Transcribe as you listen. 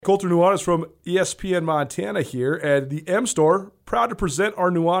Colter Nuanez from ESPN Montana here, and the M Store, proud to present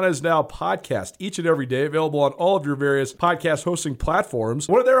our Nuanez Now podcast each and every day, available on all of your various podcast hosting platforms.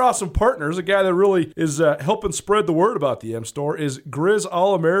 One of their awesome partners, a guy that really is helping spread the word about the M Store, is Grizz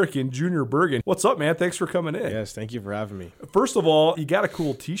All-American Junior Bergen. What's up, man? Thanks for coming in. Yes, thank you for having me. First of all, you got a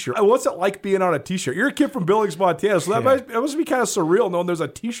cool t-shirt. What's it like being on a t-shirt? You're a kid from Billings, Montana, so that must be kind of surreal knowing there's a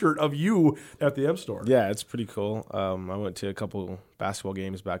t-shirt of you at the M Store. Yeah, it's pretty cool. I went to a couple basketball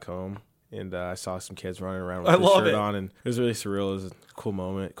games back home, and I saw some kids running around with the shirt on, and it was really surreal. It was a cool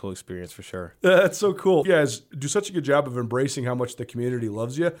moment, cool experience for sure. That's so cool. You guys do such a good job of embracing how much the community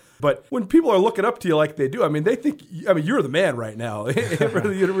loves you. But when people are looking up to you like they do, they think, you're the man right now for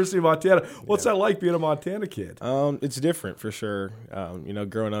the University of Montana. What's that like being a Montana kid? It's different for sure.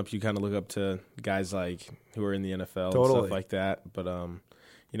 Growing up, you kind of look up to guys like who are in the NFL and stuff like that. But,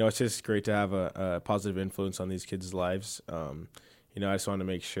 it's just great to have a positive influence on these kids' lives. I just want to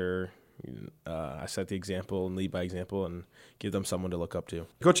make sure I set the example and lead by example and give them someone to look up to.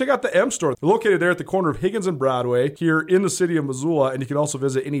 Go check out the M Store. They're located there at the corner of Higgins and Broadway here in the city of Missoula, and you can also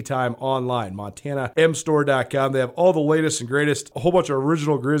visit anytime online, montanamstore.com. They have all the latest and greatest, a whole bunch of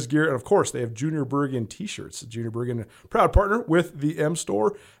original Grizz gear, and of course, they have Junior Bergen t-shirts. Junior Bergen, proud partner with the M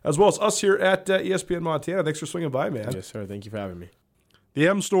Store, as well as us here at ESPN Montana. Thanks for swinging by, man. Yes, sir. Thank you for having me. The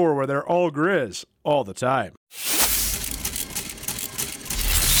M Store, where they're all Grizz all the time.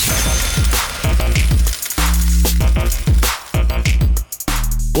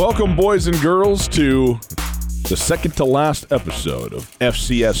 Welcome, boys and girls, to the second to last episode of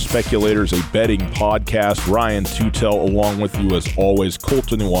FCS Speculators, a betting podcast. Ryan Tutel along with you as always.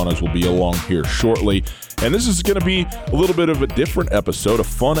 Colter Nuanez will be along here shortly. And this is going to be a little bit of a different episode, a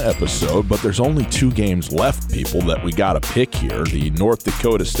fun episode, but there's only 2 games left, people, that we got to pick here. The North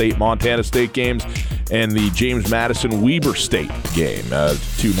Dakota State, Montana State games and the James Madison Weber State game, 2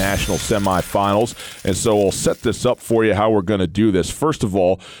 national semifinals. And so I'll set this up for you how we're going to do this. First of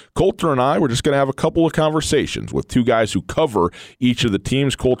all, Colter and I, we're just going to have a couple of conversations with 2 guys who cover each of the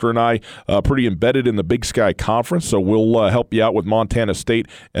teams. Colter and I pretty embedded in the Big Sky Conference, so we'll help you out with Montana State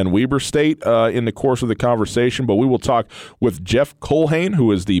and Weber State in the course of the conversation. But we will talk with Jeff Culhane,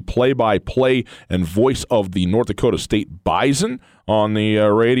 who is the play-by-play and voice of the North Dakota State Bison on the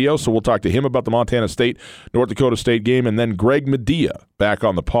radio. So we'll talk to him about the Montana State, North Dakota State game. And then Greg Medea back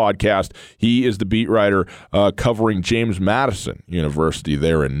on the podcast. He is the beat writer covering James Madison University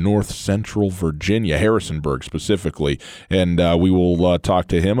there in North Central Virginia, Harrisonburg specifically. And we will talk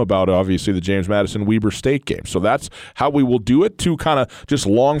to him about, obviously, the James Madison Weber State game. So that's how we will do it, 2 kind of just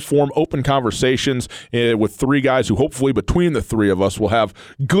long-form open conversations with 3 guys who hopefully between the 3 of us will have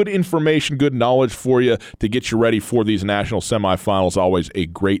good information, good knowledge for you to get you ready for these national semifinals. Always a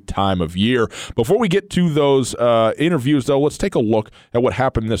great time of year. Before we get to those interviews, though, let's take a look at what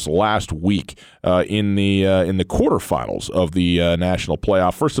happened this last week in the quarterfinals of the national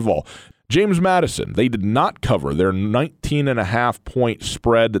playoff. First of all, James Madison, they did not cover their 19.5-point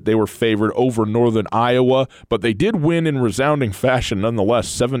spread that they were favored over Northern Iowa, but they did win in resounding fashion nonetheless,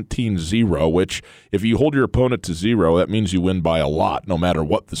 17-0, which if you hold your opponent to 0, that means you win by a lot, no matter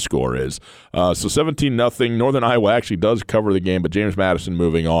what the score is. So 17-0. Northern Iowa actually does cover the game, but James Madison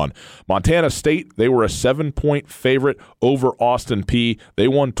moving on. Montana State, they were a 7-point favorite over Austin Peay. They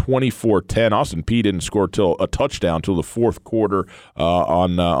won 24-10. Austin Peay didn't score a touchdown till the 4th quarter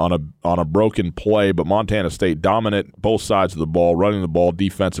on a broken play, but Montana State dominant both sides of the ball, running the ball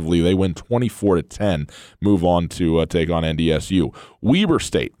defensively. They win 24-10, move on to take on NDSU. Weber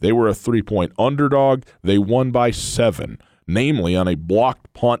State, they were a 3-point underdog. They won by 7, namely on a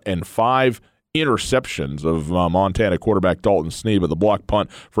blocked punt and 5 interceptions of Montana quarterback Dalton Sneed, but the block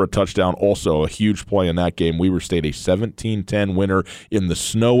punt for a touchdown, also a huge play in that game. Weber State a 17-10 winner in the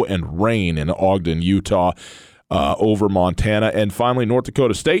snow and rain in Ogden, Utah, over Montana. And finally, North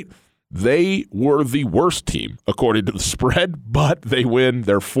Dakota State, they were the worst team, according to the spread, but they win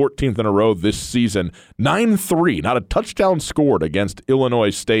their 14th in a row this season, 9-3. Not a touchdown scored against Illinois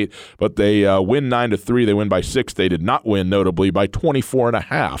State, but they win 9-3. They win by 6. They did not win, notably, by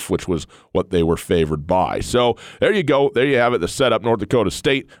 24.5, which was what they were favored by. So there you go. There you have it, the setup. North Dakota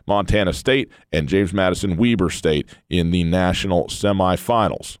State, Montana State, and James Madison Weber State in the national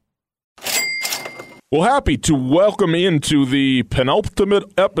semifinals. Well, happy to welcome into the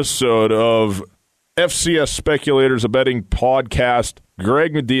penultimate episode of FCS Speculators, a betting podcast,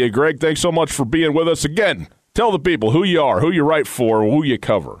 Greg Medea. Greg, thanks so much for being with us again. Tell the people who you are, who you write for, who you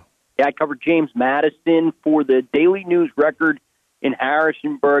cover. Yeah, I cover James Madison for the Daily News Record in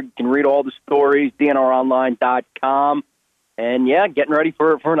Harrisonburg. You can read all the stories, dnronline.com. And, yeah, getting ready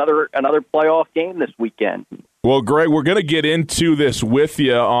for another playoff game this weekend. Well, Greg, we're going to get into this with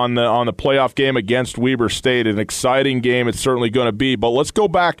you on the playoff game against Weber State. An exciting game it's certainly going to be. But let's go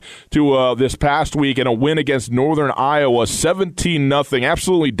back to this past week and a win against Northern Iowa, 17-0.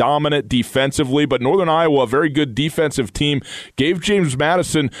 Absolutely dominant defensively, but Northern Iowa, a very good defensive team, gave James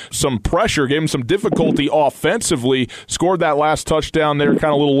Madison some pressure, gave him some difficulty offensively, scored that last touchdown there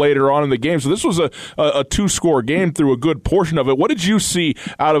kind of a little later on in the game. So this was a two-score game through a good portion of it. What did you see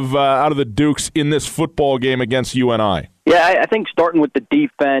out of the Dukes in this football game against UNI? Yeah, I think starting with the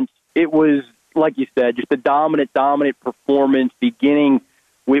defense, it was, like you said, just a dominant performance, beginning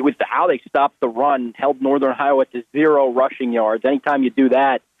with how they stopped the run, held Northern Iowa to 0 rushing yards. Anytime you do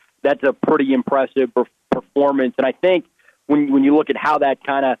that, that's a pretty impressive performance. And I think when you look at how that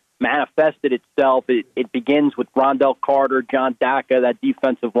kind of manifested itself, it begins with Rondell Carter, John Daka, that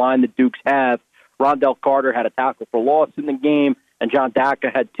defensive line the Dukes have. Rondell Carter had a tackle for loss in the game, and John Daka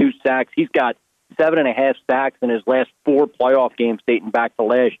had 2 sacks. He's got 7.5 sacks in his last 4 playoff games dating back to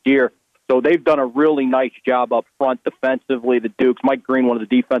last year. So they've done a really nice job up front defensively, the Dukes. Mike Green, one of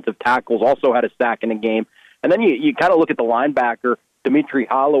the defensive tackles, also had a sack in the game. And then you kind of look at the linebacker, Dimitri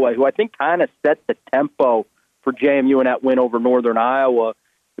Holloway, who I think kind of set the tempo for JMU in that win over Northern Iowa,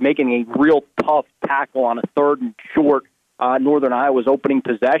 making a real tough tackle on a 3rd and short. Northern Iowa's opening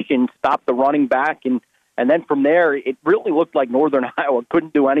possession, stopped the running back, and then from there, it really looked like Northern Iowa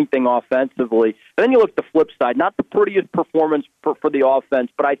couldn't do anything offensively. And then you look at the flip side, not the prettiest performance for the offense,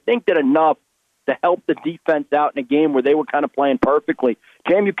 but I think that enough to help the defense out in a game where they were kind of playing perfectly.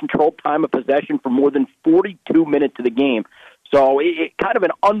 JMU controlled time of possession for more than 42 minutes of the game. So it kind of an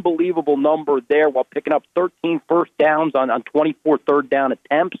unbelievable number there while picking up 13 first downs on 24 third down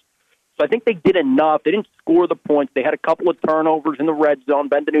attempts. So I think they did enough. They didn't score the points. They had a couple of turnovers in the red zone.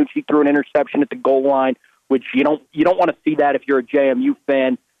 Ben DiNucci threw an interception at the goal line, which you don't want to see that if you're a JMU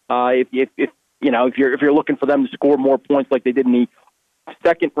fan. If you're looking for them to score more points like they did in the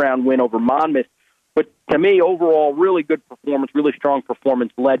second round win over Monmouth. But to me, overall, really good performance, really strong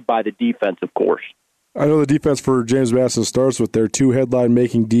performance, led by the defense, of course. I know the defense for James Madison starts with their 2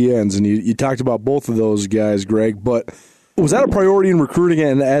 headline-making DNs, and you talked about both of those guys, Greg, but was that a priority in recruiting,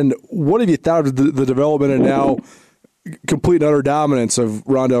 and what have you thought of the development and now complete and utter dominance of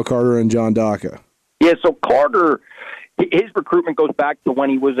Rondell Carter and John Daka? Yeah, so Carter, his recruitment goes back to when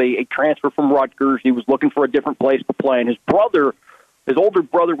he was a transfer from Rutgers. He was looking for a different place to play, and his older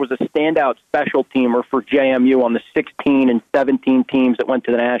brother was a standout special teamer for JMU on the 16 and 17 teams that went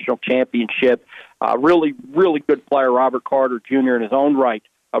to the national championship. Really, really good player, Robert Carter Jr. in his own right.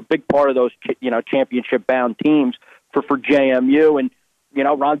 A big part of those, championship-bound teams for JMU. And,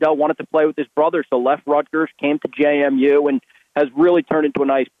 Rondell wanted to play with his brother, so left Rutgers, came to JMU, and has really turned into a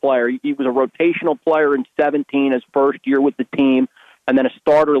nice player. He was a rotational player in 17, his first year with the team, and then a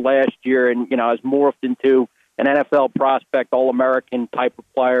starter last year, and, has morphed into an NFL prospect, All-American type of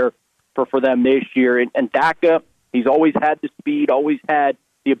player for them this year. And Daka, he's always had the speed, always had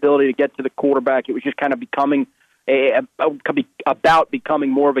the ability to get to the quarterback. It was just kind of becoming more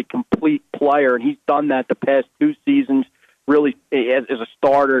of a complete player, and he's done that the past 2 seasons, really as a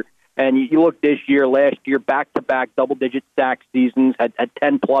starter. And you look this year, last year, back-to-back double-digit sack seasons, had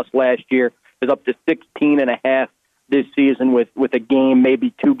 10-plus last year, is up to 16.5 this season with a game,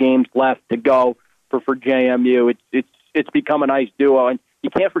 maybe 2 games left to go for JMU. It's become a nice duo, and you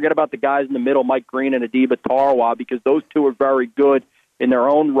can't forget about the guys in the middle, Mike Green and Adiba Tarwa, because those 2 are very good in their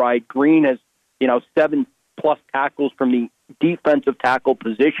own right. Green has 7-plus tackles from the defensive tackle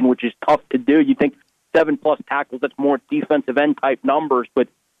position, which is tough to do. You think 7-plus tackles, that's more defensive end type numbers, but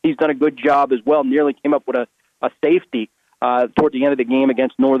he's done a good job as well. Nearly came up with a safety toward the end of the game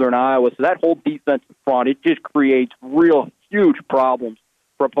against Northern Iowa. So that whole defensive front, it just creates real huge problems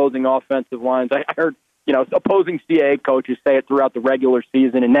for opposing offensive lines. I heard, opposing CAA coaches say it throughout the regular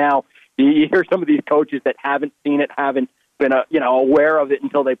season, and now you hear some of these coaches that haven't seen it, haven't been aware of it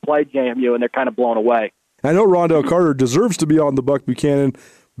until they play JMU, and they're kind of blown away. I know Rondell Carter deserves to be on the Buck Buchanan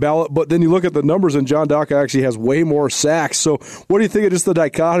ballot, but then you look at the numbers, and John Daka actually has way more sacks. So what do you think of just the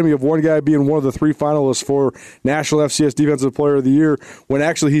dichotomy of one guy being one of the 3 finalists for National FCS Defensive Player of the Year when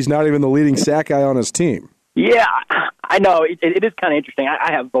actually he's not even the leading sack guy on his team? Yeah, I know. It is kind of interesting.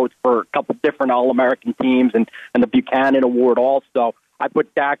 I have votes for a couple different All-American teams and the Buchanan Award also. I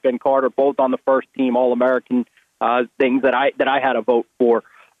put Daka and Carter both on the first team All-American things that I had a vote for.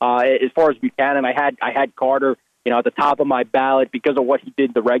 As far as Buchanan, I had Carter, at the top of my ballot because of what he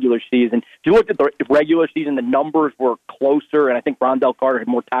did the regular season. If you looked at the regular season, the numbers were closer, and I think Rondell Carter had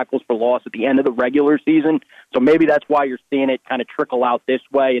more tackles for loss at the end of the regular season. So maybe that's why you're seeing it kind of trickle out this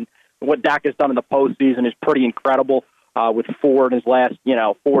way. And what Dak has done in the postseason is pretty incredible. with 4 in his last,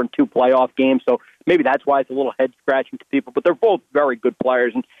 4 and 2 playoff games. So maybe that's why it's a little head scratching to people. But they're both very good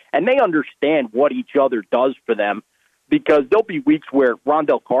players, and they understand what each other does for them. Because there'll be weeks where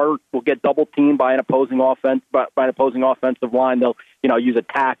Rondell Carter will get double teamed by an opposing offensive line. They'll, use a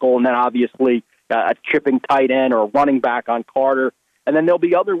tackle, and then obviously a chipping tight end or a running back on Carter. And then there'll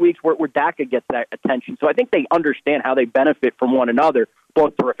be other weeks where Daka gets that attention. So I think they understand how they benefit from one another.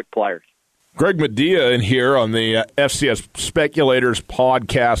 Both terrific players. Greg Madia in here on the FCS Speculators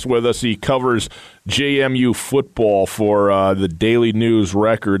podcast with us. He covers JMU football for the Daily News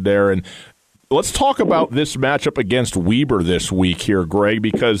Record there, and let's talk about this matchup against Weber this week here, Greg,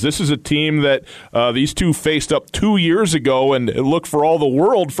 because this is a team that these two faced up 2 years ago, and it looked for all the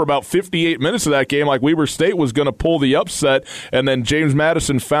world for about 58 minutes of that game like Weber State was going to pull the upset, and then James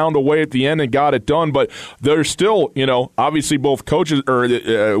Madison found a way at the end and got it done. But there's still, obviously both coaches, or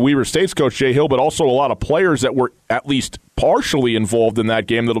Weber State's coach Jay Hill, but also a lot of players that were at least partially involved in that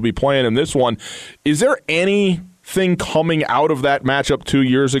game that'll be playing in this one. Is there anything coming out of that matchup 2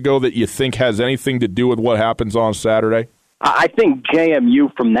 years ago that you think has anything to do with what happens on Saturday? I think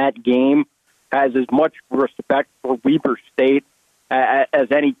JMU from that game has as much respect for Weber State as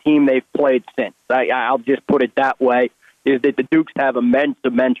any team they've played since. I'll just put it that way, is that the Dukes have immense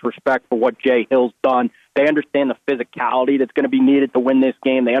respect for what Jay Hill's done. They understand the physicality that's going to be needed to win this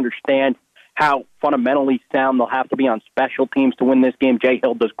game. They understand how fundamentally sound they'll have to be on special teams to win this game. Jay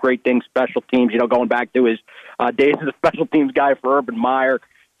Hill does great things, special teams, going back to his days as a special teams guy for Urban Meyer.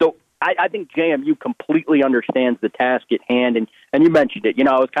 So I think JMU completely understands the task at hand, and you mentioned it. It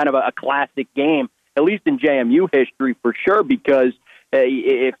was kind of a classic game, at least in JMU history for sure, because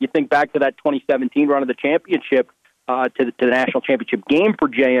if you think back to that 2017 run of the championship, to the national championship game for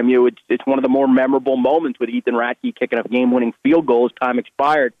JMU, it's one of the more memorable moments with Ethan Ratke kicking a game-winning field goal as time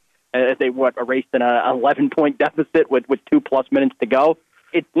expired. As they erased an 11-point deficit with 2+ minutes to go.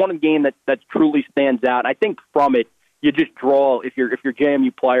 It's one game that truly stands out. I think from it, you just draw, if you're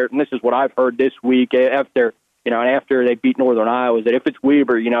JMU player, and this is what I've heard this week after they beat Northern Iowa, is that if it's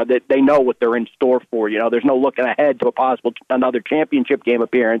Weber, that they know what they're in store for. There's no looking ahead to a possible another championship game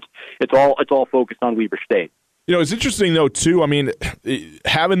appearance. It's all focused on Weber State. It's interesting, though, too. I mean,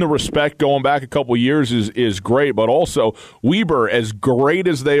 having the respect going back a couple years is great, but also Weber, as great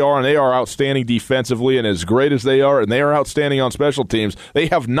as they are, and they are outstanding defensively, and as great as they are, and they are outstanding on special teams, they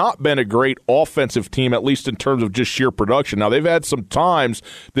have not been a great offensive team, at least in terms of just sheer production. Now, they've had some times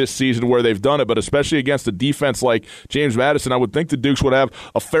this season where they've done it, but especially against a defense like James Madison, I would think the Dukes would have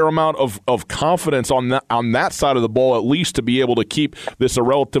a fair amount of confidence on that side of the ball, at least to be able to keep this a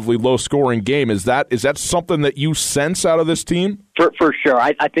relatively low-scoring game. Is that something that you sense out of this team? For sure.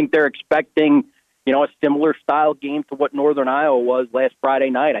 I think they're expecting, a similar style game to what Northern Iowa was last Friday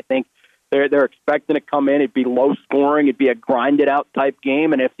night. I think they're expecting to come in. It'd be low scoring. It'd be a grinded out type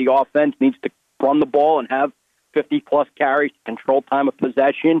game. And if the offense needs to run the ball and have 50+ carries to control time of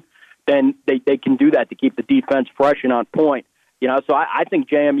possession, then they can do that to keep the defense fresh and on point. So I think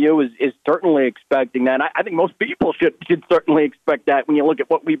JMU is certainly expecting that. And I think most people should certainly expect that when you look at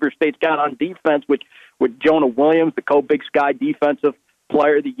what Weber State's got on defense, with Jonah Williams, the Co-Big Sky Defensive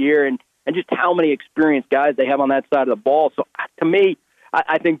Player of the Year, and just how many experienced guys they have on that side of the ball. So to me,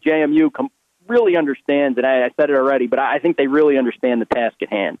 I think JMU really understands, and I said it already, but I think they really understand the task at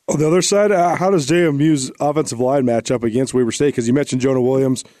hand. On the other side, how does JMU's offensive line match up against Weber State? Because you mentioned Jonah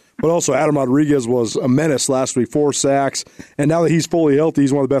Williams, but also Adam Rodriguez was a menace last week, 4 sacks, and now that he's fully healthy,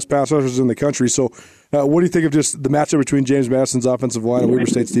 he's one of the best pass rushers in the country. So what do you think of just the matchup between James Madison's offensive line and Weber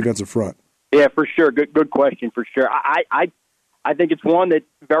State's defensive front? Yeah, for sure. Good question, for sure. I think it's one that's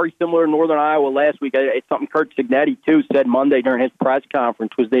very similar to Northern Iowa last week. It's something Curt Cignetti, too, said Monday during his press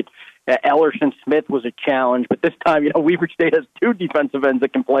conference, was that Ellerson Smith was a challenge. But this time, Weber State has 2 defensive ends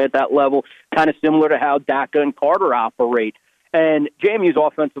that can play at that level, kind of similar to how Daka and Carter operate. And JMU's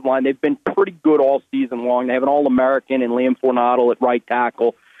offensive line, they've been pretty good all season long. They have an All-American in Liam Fornadel at right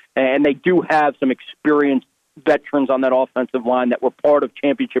tackle, and they do have some experienced veterans on that offensive line that were part of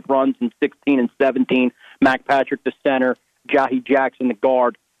championship runs in 16 and 17. Mac Patrick, the center, Jahi Jackson, the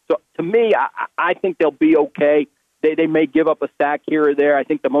guard. So to me, I think they'll be okay. They may give up a sack here or there. I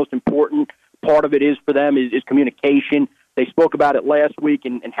think the most important part of it is for them is communication. They spoke about it last week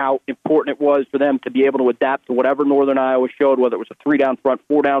and how important it was for them to be able to adapt to whatever Northern Iowa showed, whether it was a 3-down front,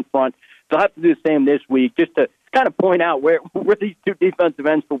 4-down front. They'll have to do the same this week, just to kind of point out where these 2 defensive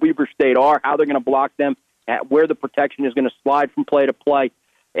ends for Weber State are, how they're going to block them, where the protection is going to slide from play to play,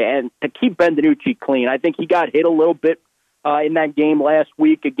 and to keep Ben DiNucci clean. I think he got hit a little bit in that game last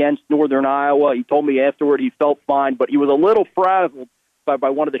week against Northern Iowa. He told me afterward he felt fine, but he was a little frazzled by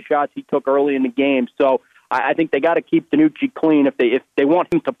one of the shots he took early in the game. So I think they got to keep DiNucci clean if they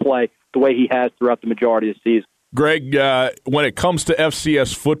want him to play the way he has throughout the majority of the season. Greg, when it comes to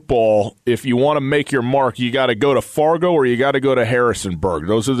FCS football, if you want to make your mark, you got to go to Fargo or you got to go to Harrisonburg.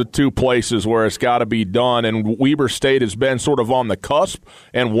 Those are the two places where it's got to be done, and Weber State has been sort of on the cusp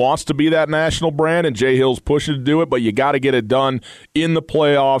and wants to be that national brand, and Jay Hill's pushing to do it, but you got to get it done in the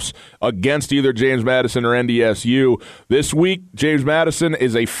playoffs against either James Madison or NDSU. This week, James Madison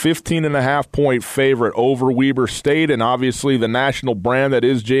is a 15.5-point favorite over Weber State, and obviously the national brand that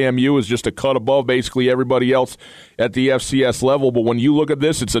is JMU is just a cut above basically everybody else at the FCS level. But when you look at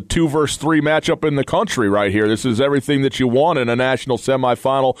this, it's a 2-versus-3 matchup in the country right here. This is everything that you want in a national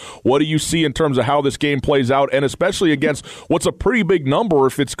semifinal. What do you see in terms of how this game plays out, and especially against what's a pretty big number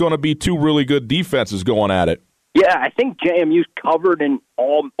if it's going to be two really good defenses going at it? Yeah, I think JMU's covered in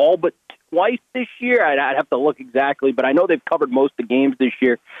all but twice this year. I'd have to look exactly, but I know they've covered most of the games this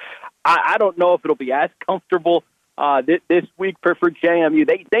year. I don't know if it'll be as comfortable this week for JMU.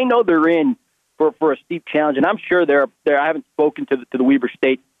 They know they're in for a steep challenge, and I'm sure they're I haven't spoken to the Weber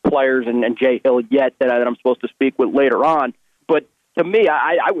State players and Jay Hill yet that I'm supposed to speak with later on. But to me,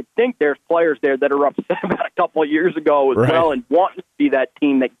 I would think there's players there that are upset about a couple of years ago as well and want to be that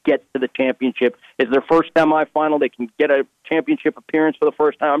team that gets to the championship. It's their first semifinal. They can get a championship appearance for the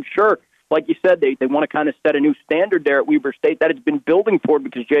first time. I'm sure, like you said, they want to kind of set a new standard there at Weber State that it's been building toward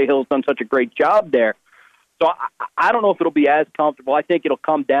because Jay Hill's done such a great job there. So I don't know if it'll be as comfortable. I think it'll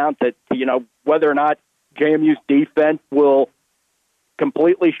come down to whether or not JMU's defense will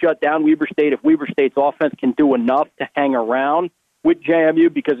completely shut down Weber State, if Weber State's offense can do enough to hang around with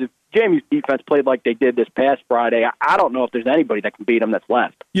JMU, because if JMU's defense played like they did this past Friday, I don't know if there's anybody that can beat them that's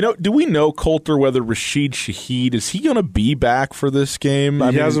left. Do we know, Coulter, whether Rashid Shaheed, is he going to be back for this game?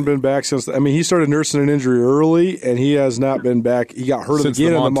 He hasn't been back since. He started nursing an injury early, and he has not been back. He got hurt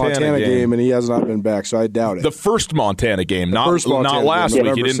again in the Montana game, and he has not been back, so I doubt it. The first Montana game, not last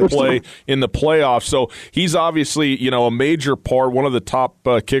week. He didn't play in the playoffs, so he's obviously a major part, one of the top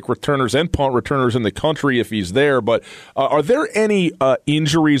kick returners and punt returners in the country if he's there. But are there any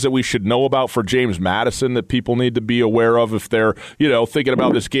injuries that we should know about for James Madison that people need to be aware of if they're thinking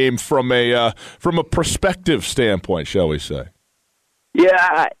about this game from a perspective standpoint, shall we say?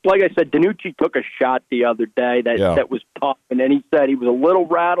 Yeah, like I said, DiNucci took a shot the other day that was tough, and then he said he was a little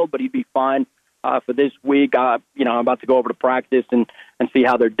rattled, but he'd be fine for this week. I'm about to go over to practice and see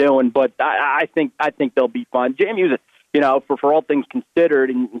how they're doing, but I think they'll be fine. JMU's, for all things considered,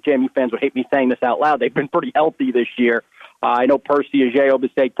 and JMU fans would hate me saying this out loud, they've been pretty healthy this year. I know Percy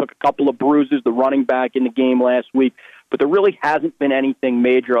Ajeobase took a couple of bruises, the running back in the game last week, but there really hasn't been anything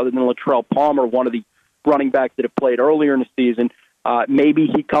major other than Latrell Palmer, one of the running backs that have played earlier in the season. Maybe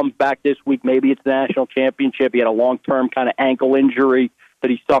he comes back this week. Maybe it's the national championship. He had a long-term kind of ankle injury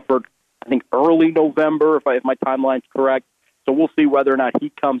that he suffered, I think, early November, if my timeline's correct. So we'll see whether or not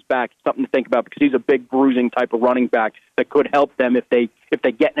he comes back. Something to think about because he's a big bruising type of running back that could help them if they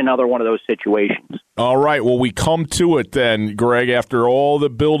get in another one of those situations. All right, well, we come to it then, Greg, after all the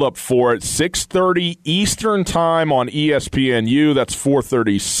build-up for it. 6:30 Eastern Time on ESPNU. That's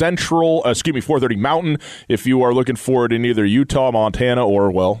 4:30 4:30 Mountain if you are looking for it in either Utah, Montana,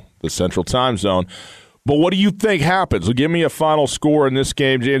 or, the Central Time Zone. But what do you think happens? Well, give me a final score in this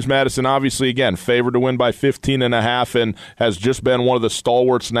game. James Madison, obviously, again, favored to win by 15.5 and has just been one of the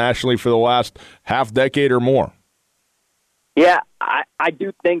stalwarts nationally for the last half decade or more. Yeah, I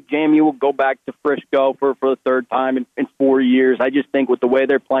do think JMU will go back to Frisco for the third time in 4 years. I just think with the way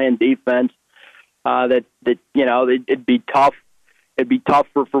they're playing defense, it'd be tough. It'd be tough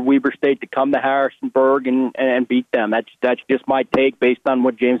for Weber State to come to Harrisonburg and beat them. That's just my take based on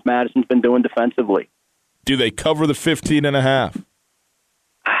what James Madison's been doing defensively. Do they cover the 15.5?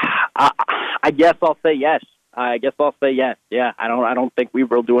 I guess I'll say yes. Yeah, I don't think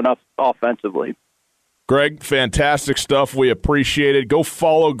Weber will do enough offensively. Greg, fantastic stuff. We appreciate it. Go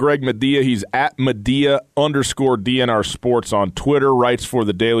follow Greg Madia. He's at Madia_DNR Sports on Twitter, writes for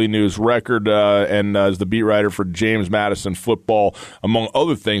the Daily News Record, and is the beat writer for James Madison football, among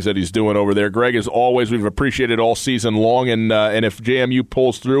other things that he's doing over there. Greg, as always, we've appreciated all season long, and if JMU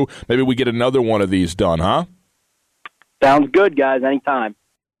pulls through, maybe we get another one of these done, huh? Sounds good, guys. Anytime.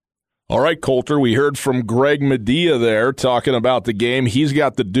 All right, Coulter, we heard from Greg Madia there talking about the game. He's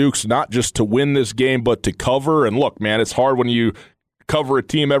got the Dukes not just to win this game, but to cover. And look, man, it's hard when you cover a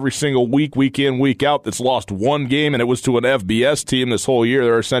team every single week in, week out, that's lost one game, and it was to an FBS team this whole year.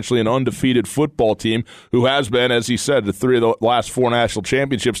 They're essentially an undefeated football team who has been, as he said, the 3 of the last 4 national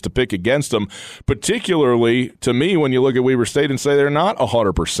championships to pick against them. Particularly, to me, when you look at Weber State and say they're not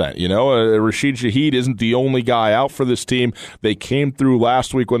 100%. Rashid Shaheed isn't the only guy out for this team. They came through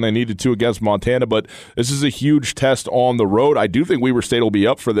last week when they needed to against Montana, but this is a huge test on the road. I do think Weber State will be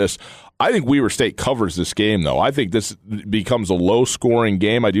up for this. I think Weber State covers this game, though. I think this becomes a low-scoring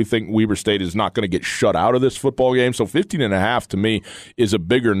game. I do think Weber State is not going to get shut out of this football game. So 15.5 to me is a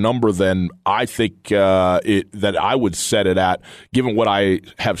bigger number than I think that I would set it at, given what I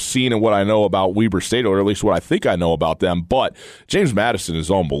have seen and what I know about Weber State, or at least what I think I know about them. But James Madison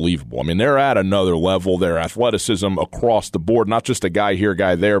is unbelievable. I mean, they're at another level. Their athleticism across the board, not just a guy here,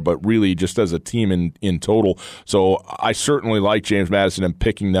 guy there, but really just as a team in total. So I certainly like James Madison and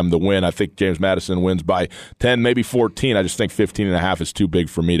picking them to win. I think James Madison wins by 10, maybe 14. I just think 15.5 is too big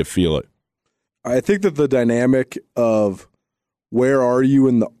for me to feel it. I think that the dynamic of where are you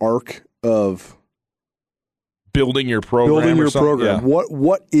in the arc of building your program, yeah.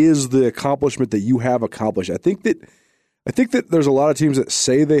 What is the accomplishment that you have accomplished? I think that there's a lot of teams that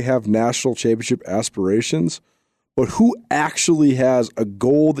say they have national championship aspirations, but who actually has a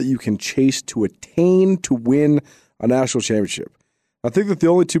goal that you can chase to attain to win a national championship? I think that the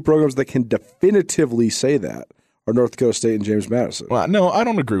only 2 programs that can definitively say that are North Dakota State and James Madison. Well, no, I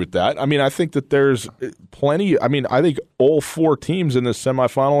don't agree with that. I mean, I think that there's plenty. I mean, I think all 4 teams in this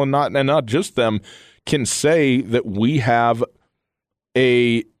semifinal, and not just them, can say that we have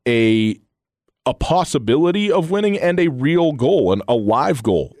a possibility of winning and a real goal, and a live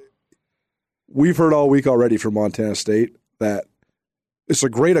goal. We've heard all week already from Montana State that it's a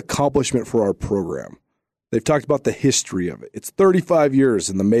great accomplishment for our program. They've talked about the history of it. It's 35 years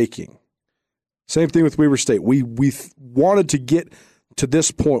in the making. Same thing with Weber State. We wanted to get to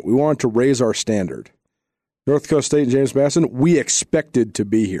this point. We wanted to raise our standard. North Dakota State and James Madison, we expected to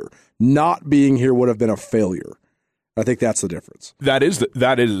be here. Not being here would have been a failure. I think that's the difference. That is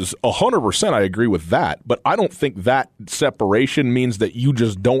 100%. I agree with that, but I don't think that separation means that you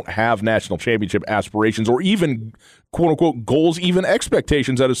just don't have national championship aspirations or even quote unquote goals, even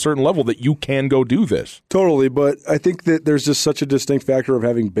expectations at a certain level that you can go do this. Totally, but I think that there's just such a distinct factor of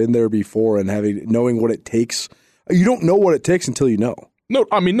having been there before and knowing what it takes. You don't know what it takes until you know. No,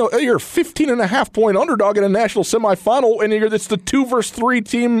 you're a 15.5-point underdog in a national semifinal, and it's the 2 versus 3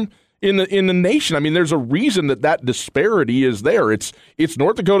 team in the nation. I mean, there's a reason that disparity is there. It's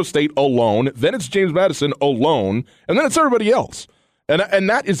North Dakota State alone, then it's James Madison alone, and then it's everybody else. And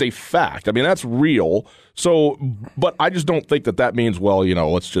that is a fact. I mean, that's real. So, but I just don't think that means, well,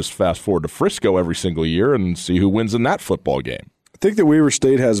 let's just fast forward to Frisco every single year and see who wins in that football game. I think that Weber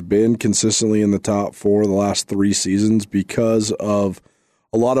State has been consistently in the top 4 the last 3 seasons because of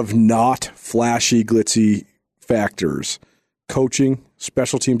a lot of not flashy, glitzy factors. Coaching,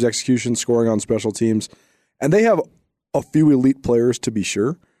 special teams execution, scoring on special teams. And they have a few elite players, to be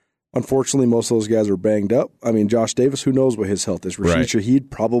sure. Unfortunately, most of those guys are banged up. I mean, Josh Davis, who knows what his health is? Rashid Shaheed,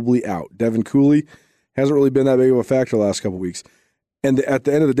 probably out. Devin Cooley hasn't really been that big of a factor the last couple of weeks. And at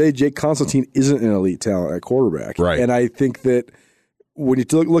the end of the day, Jake Constantine isn't an elite talent at quarterback. Right. And I think that when you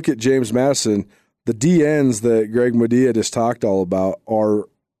look at James Madison, the DNs that Greg Medea just talked all about are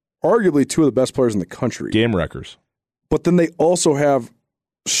arguably 2 of the best players in the country. Game wreckers. But then they also have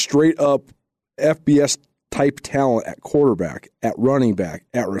straight-up FBS-type talent at quarterback, at running back,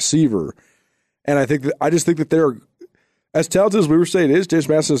 at receiver. And I just think that they're as talented as Weber State is. James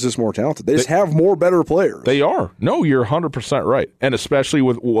Madison is just more talented. They just have more better players. They are. No, you're 100% right. And especially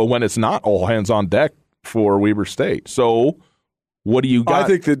when it's not all hands on deck for Weber State. So what do you got? I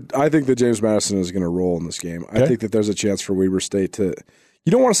think that James Madison is going to roll in this game. Okay. I think that there's a chance for Weber State to.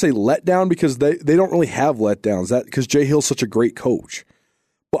 You don't want to say letdown because they don't really have letdowns. Because Jay Hill's such a great coach.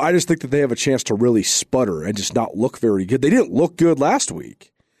 But I just think that they have a chance to really sputter and just not look very good. They didn't look good last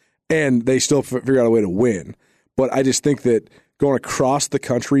week, and they still figured out a way to win. But I just think that going across the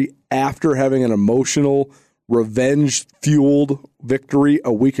country after having an emotional, revenge-fueled victory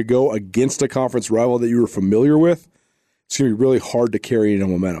a week ago against a conference rival that you were familiar with, it's going to be really hard to carry any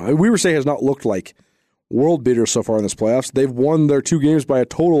momentum. I mean, Weber State has not looked like world beaters so far in this playoffs. They've won their 2 games by a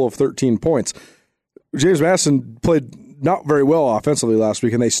total of 13 points. James Madison played not very well offensively last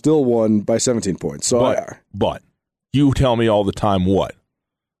week, and they still won by 17 points. So, but you tell me all the time what?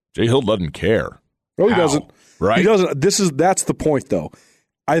 Jay Hill doesn't care. No, he doesn't. Right? He doesn't. That's the point, though.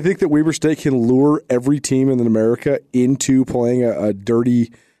 I think that Weber State can lure every team in America into playing a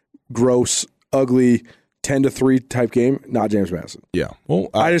dirty, gross, ugly, 10-3 type game, not James Madison. Yeah. Well,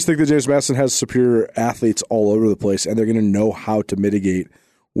 I just think that James Madison has superior athletes all over the place, and they're going to know how to mitigate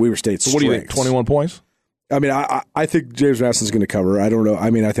Weber State's strengths. What do you think, 21 points? I mean, I think James Madison's going to cover. I don't know. I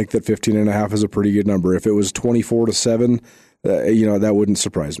mean, I think that 15.5 is a pretty good number. If it was 24-7, that wouldn't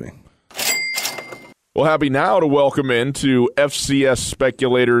surprise me. Well, happy now to welcome into FCS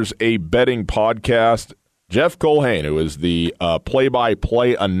Speculators, a betting podcast, Jeff Culhane, who is the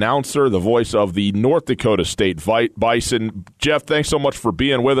play-by-play announcer, the voice of the North Dakota State Bison. Jeff, thanks so much for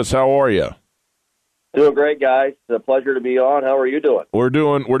being with us. How are you? Doing great, guys. It's a pleasure to be on. How are you doing? We're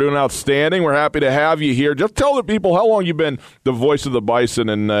doing outstanding. We're happy to have you here. Just tell the people how long you've been the voice of the Bison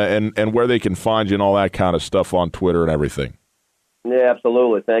and where they can find you and all that kind of stuff on Twitter and everything. Yeah,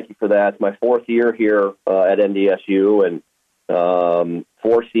 absolutely. Thank you for that. It's my 4th year here at NDSU, and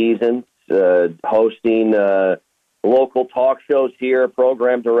 4 seasons hosting local talk shows here,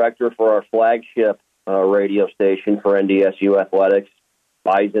 program director for our flagship radio station for NDSU Athletics,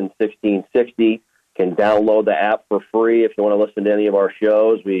 Bison 1660. Can download the app for free if you want to listen to any of our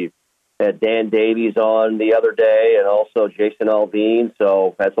shows. We had Dan Davies on the other day and also Jason Alvin.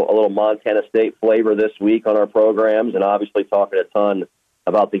 So that's a little Montana State flavor this week on our programs, and obviously talking a ton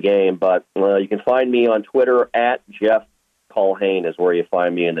about the game. But you can find me on Twitter at Jeff Culhane is where you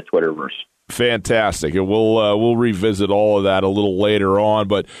find me in the Twitterverse. Fantastic. And we'll revisit all of that a little later on.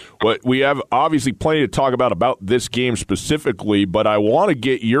 But we have obviously plenty to talk about this game specifically, but I want to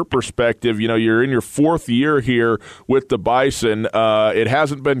get your perspective. You know, you're in your 4th year here with the Bison. It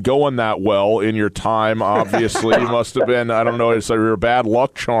hasn't been going that well in your time, obviously. You must have been, I don't know, it's a bad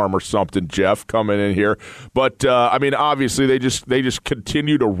luck charm or something, Jeff, coming in here. But, I mean, obviously they just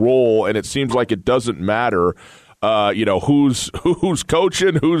continue to roll, and it seems like it doesn't matter. Who's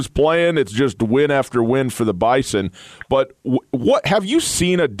coaching, who's playing. It's just win after win for the Bison. But what have you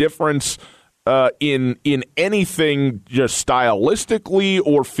seen a difference in anything just stylistically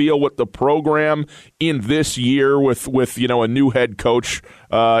or feel with the program in this year with a new head coach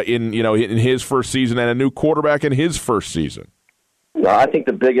in his first season and a new quarterback in his first season? No, I think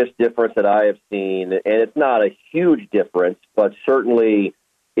the biggest difference that I have seen, and it's not a huge difference, but certainly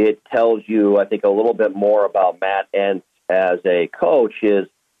it tells you, I think, a little bit more about Matt Entz as a coach is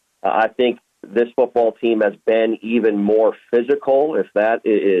I think this football team has been even more physical, if that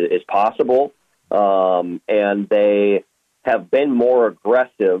is possible, and they have been more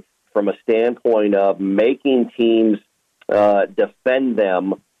aggressive from a standpoint of making teams defend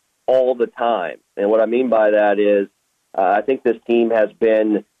them all the time. And what I mean by that is I think this team has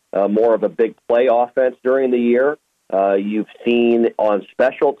been more of a big play offense during the year. You've seen on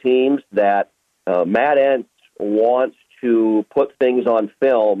special teams that Matt Entz wants to put things on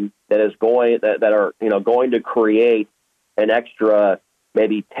film that are going to create an extra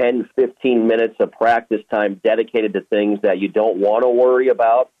maybe 10, 15 minutes of practice time dedicated to things that you don't want to worry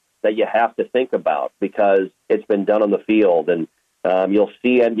about, that you have to think about because it's been done on the field. And you'll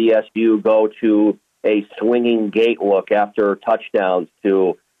see NDSU go to a swinging gate look after touchdowns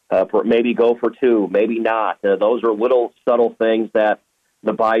to maybe go for 2, maybe not. Those are little subtle things that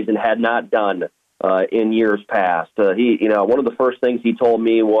the Bison had not done in years past. One of the first things he told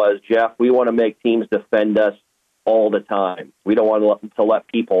me was, Jeff, we want to make teams defend us all the time. We don't want to let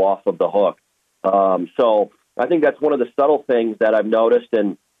people off of the hook. So I think that's one of the subtle things that I've noticed,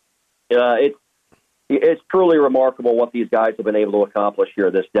 and it's truly remarkable what these guys have been able to accomplish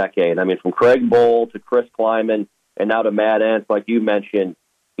here this decade. I mean, from Craig Bohl to Chris Kleiman and now to Matt Entz, like you mentioned.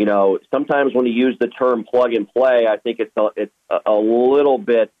 Sometimes when you use the term plug and play, I think it's a little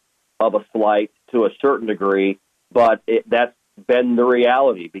bit of a slight to a certain degree, but that's been the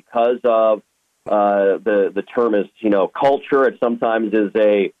reality because of the term is culture. It sometimes is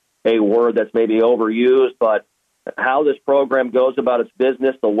a word that's maybe overused, but how this program goes about its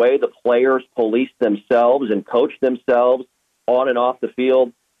business, the way the players police themselves and coach themselves on and off the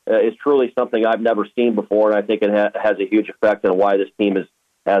field is truly something I've never seen before, and I think it has a huge effect on why this team is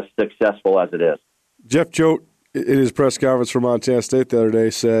as successful as it is. Jeff Choate, in his press conference for Montana State the other day,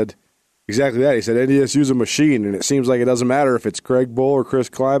 said exactly that. He said NDSU's a machine, and it seems like it doesn't matter if it's Craig Bohl or Chris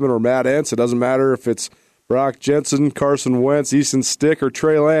Kleiman or Matt Entz. It doesn't matter if it's Brock Jensen, Carson Wentz, Easton Stick, or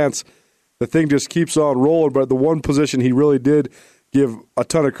Trey Lance. The thing just keeps on rolling, but the one position he really did give a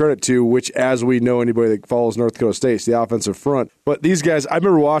ton of credit to, which, as we know, anybody that follows North Dakota State, is the offensive front. But these guys, I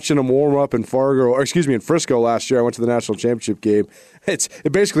remember watching them warm up in in Frisco last year. I went to the national championship game. It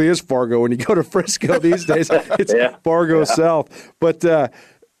basically is Fargo. When you go to Frisco these days, it's Fargo South. But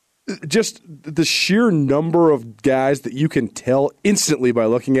just the sheer number of guys that you can tell instantly by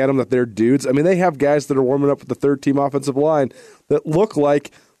looking at them that they're dudes. I mean, they have guys that are warming up with the third-team offensive line that look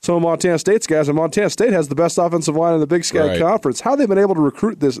like some of Montana State's guys, and Montana State has the best offensive line in the Big Sky Conference. How have they been able to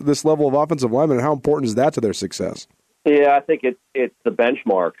recruit this level of offensive linemen, and how important is that to their success? Yeah, I think it's the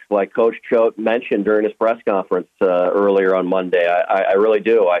benchmark, like Coach Choate mentioned during his press conference earlier on Monday. I really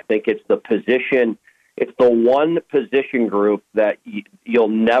do. I think it's the position. It's the one position group that you'll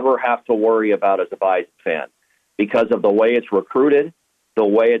never have to worry about as a Bison fan because of the way it's recruited, the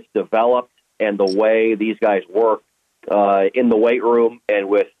way it's developed, and the way these guys work in the weight room and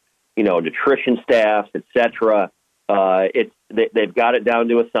with nutrition staffs, etc. They've got it down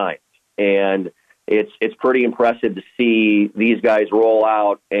to a science, and it's pretty impressive to see these guys roll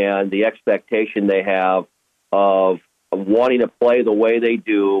out and the expectation they have of wanting to play the way they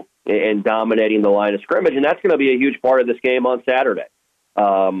do and dominating the line of scrimmage. And that's going to be a huge part of this game on Saturday.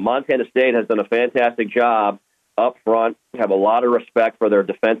 Montana State has done a fantastic job up front, have a lot of respect for their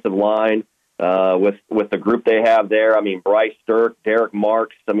defensive line with the group they have there. I mean, Bryce Stirk, Derek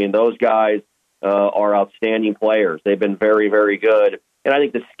Marks, those guys are outstanding players. They've been very, very good. And I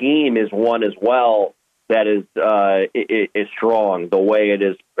think the scheme is one as well that is strong, the way it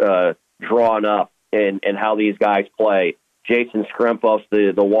is drawn up and how these guys play. Jason Skrempos,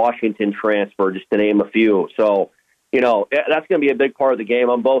 the Washington transfer, just to name a few. So, that's going to be a big part of the game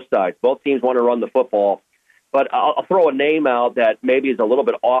on both sides. Both teams want to run the football. But I'll throw a name out that maybe is a little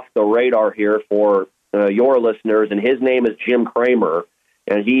bit off the radar here for your listeners, and his name is Jim Kramer,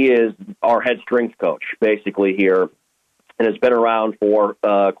 and he is our head strength coach, basically, here, and has been around for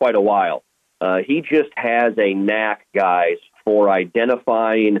quite a while. He just has a knack, guys, for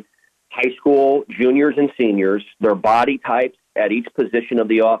identifying high school juniors and seniors, their body types at each position of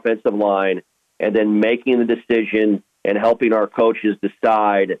the offensive line, and then making the decision and helping our coaches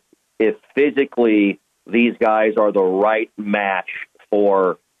decide if physically these guys are the right match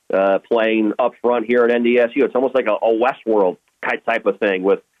for playing up front here at NDSU. It's almost like a Westworld type of thing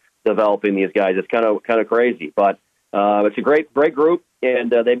with developing these guys. It's kind of crazy, but it's a great group, and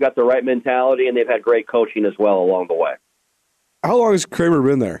they've got the right mentality, and they've had great coaching as well along the way. How long has Kramer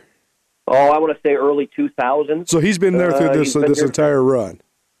been there? I want to say early 2000s. So he's been there through this entire run.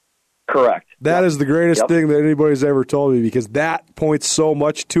 Correct. That is the greatest thing that anybody's ever told me, because that points so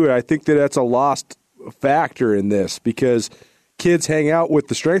much to it. I think that's a lost factor in this, because kids hang out with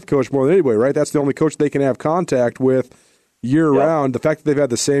the strength coach more than anybody, right? That's the only coach they can have contact with year-round. The fact that they've had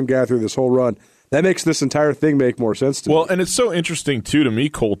the same guy through this whole run, that makes this entire thing make more sense to me. Well, and it's so interesting, too, to me,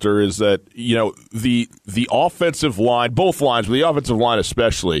 Coulter, is that, the offensive line, both lines, but the offensive line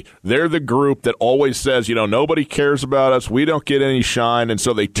especially, they're the group that always says, nobody cares about us, we don't get any shine, and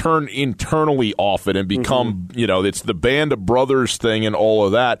so they turn internally off it and become, it's the band of brothers thing and all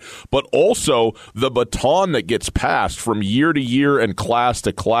of that, but also the baton that gets passed from year to year and class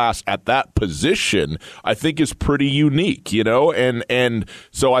to class at that position, I think is pretty unique, and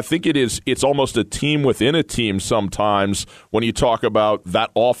so I think it's almost a team within a team sometimes when you talk about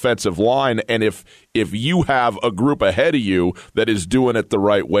that offensive line, and if you have a group ahead of you that is doing it the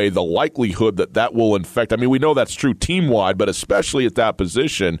right way, the likelihood that will infect, we know that's true team-wide, but especially at that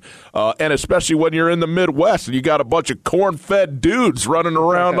position, and especially when you're in the Midwest and you got a bunch of corn-fed dudes running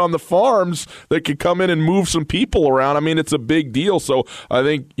around on the farms that could come in and move some people around. It's a big deal. So I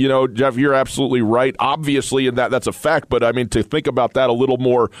think, Jeff, you're absolutely right. Obviously, and that's a fact, but to think about that a little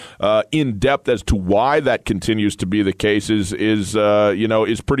more in depth as to why that continues to be the case is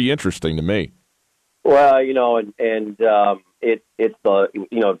pretty interesting to me. Well, it's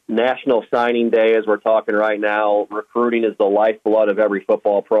the National Signing Day as we're talking right now. Recruiting is the lifeblood of every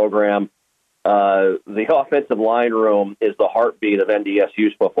football program. The offensive line room is the heartbeat of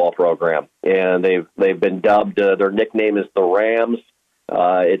NDSU's football program, and they've been dubbed. Their nickname is the Rams.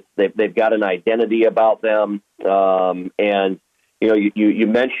 They've got an identity about them, and you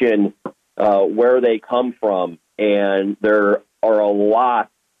mentioned where they come from, and there are a lot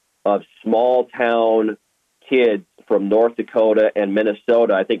of small-town kids from North Dakota and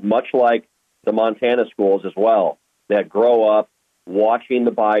Minnesota, I think much like the Montana schools as well, that grow up watching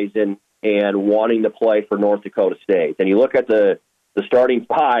the Bison and wanting to play for North Dakota State. And you look at the starting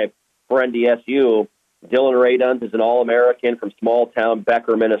five for NDSU, Dylan Raduns is an All-American from small-town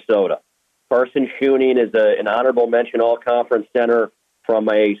Becker, Minnesota. Carson Schuning is an honorable mention All-Conference center from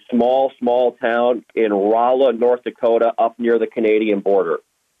a small town in Rolla, North Dakota, up near the Canadian border.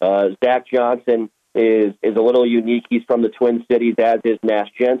 Zach Johnson is a little unique. He's from the Twin Cities, as is Nash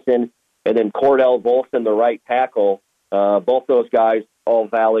Jensen. And then Cordell Volson, the right tackle. Both those guys, all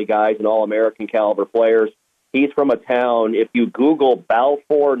Valley guys and all-American caliber players. He's from a town, if you Google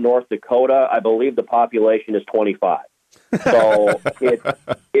Balfour, North Dakota, I believe the population is 25. So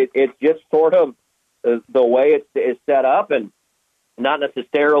it's just sort of the way it's set up. And, not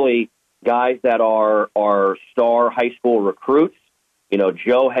necessarily guys that are star high school recruits. You know,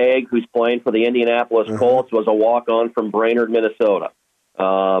 Joe Haig, who's playing for the Indianapolis Colts, was a walk-on from Brainerd, Minnesota.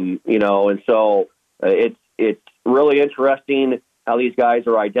 You know, and so it's really interesting how these guys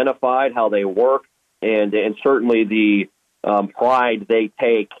are identified, how they work, and certainly the pride they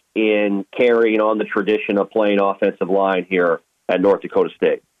take in carrying on the tradition of playing offensive line here at North Dakota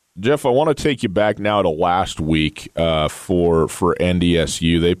State. Jeff, I want to take you back now to last week for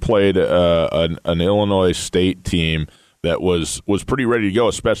NDSU. They played an Illinois State team that was pretty ready to go,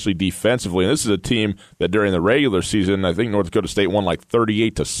 especially defensively. And this is a team that during the regular season, I think North Dakota State won like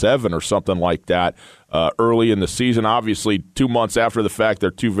 38-7 or something like that early in the season. Obviously, 2 months after the fact,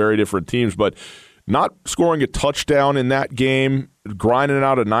 they're two very different teams, but not scoring a touchdown in that game, grinding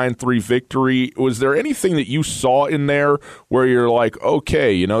out a 9-3 victory. Was there anything that you saw in there where you're like,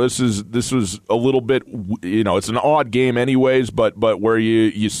 okay, you know, this was a little bit, you know, it's an odd game anyways, but where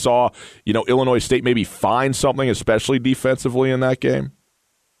you saw, you know, Illinois State maybe find something, especially defensively in that game?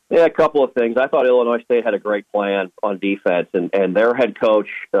 Yeah, a couple of things. I thought Illinois State had a great plan on defense, and their head coach,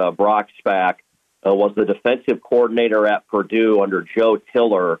 Brock Spack, was the defensive coordinator at Purdue under Joe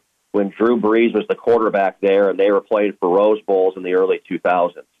Tiller when Drew Brees was the quarterback there, and they were playing for Rose Bowls in the early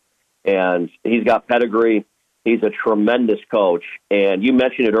 2000s. And he's got pedigree. He's a tremendous coach. And you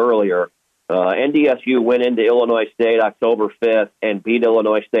mentioned it earlier. NDSU went into Illinois State October 5th and beat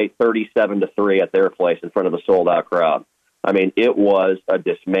Illinois State 37-3 at their place in front of a sold-out crowd. I mean, it was a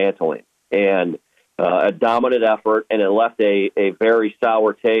dismantling and a dominant effort, and it left a very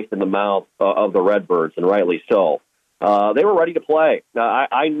sour taste in the mouth of the Redbirds, and rightly so. They were ready to play. Now,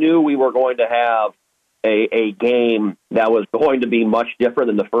 I knew we were going to have a game that was going to be much different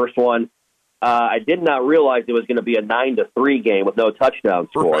than the first one. I did not realize it was going to be a 9-3 game with no touchdown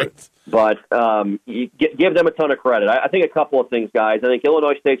scored. Right. But you give them a ton of credit. I think a couple of things, guys. I think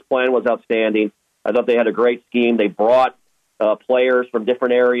Illinois State's plan was outstanding. I thought they had a great scheme. They brought players from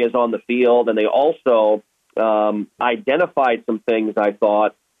different areas on the field, and they also identified some things, I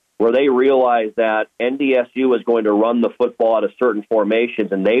thought, where they realized that NDSU was going to run the football out of certain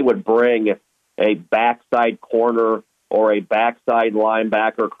formations, and they would bring a backside corner or a backside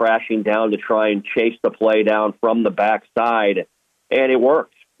linebacker crashing down to try and chase the play down from the backside, and it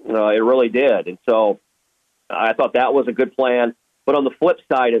worked. It really did. And so I thought that was a good plan. But on the flip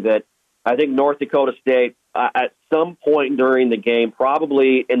side of it, I think North Dakota State, at some point during the game,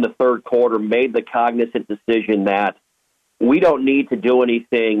 probably in the third quarter, made the cognizant decision that we don't need to do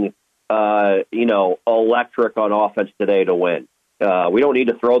anything, electric on offense today to win. We don't need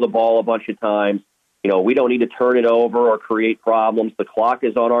to throw the ball a bunch of times. We don't need to turn it over or create problems. The clock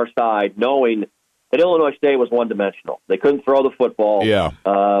is on our side, knowing that Illinois State was one-dimensional. They couldn't throw the football. Yeah.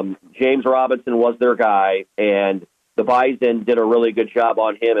 James Robinson was their guy, and the Bison did a really good job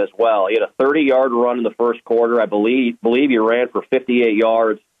on him as well. He had a 30-yard run in the first quarter. I believe he ran for 58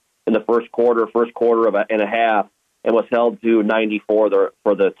 yards in the first quarter and a half, and was held to 94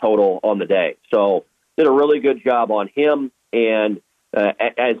 for the total on the day. So did a really good job on him. And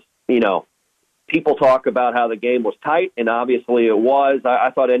as you know, people talk about how the game was tight, and obviously it was.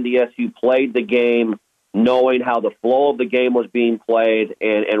 I thought NDSU played the game knowing how the flow of the game was being played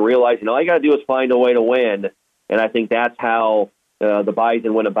and realizing all you got to do is find a way to win. And I think that's how the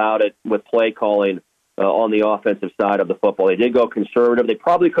Bison went about it with play calling on the offensive side of the football. They did go conservative. They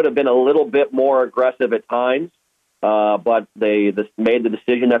probably could have been a little bit more aggressive at times, but they made the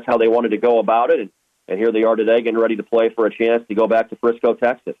decision. That's how they wanted to go about it. And here they are today getting ready to play for a chance to go back to Frisco,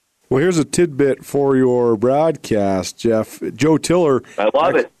 Texas. Well, here's a tidbit for your broadcast, Jeff. Joe Tiller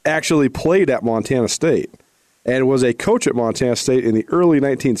actually played at Montana State and was a coach at Montana State in the early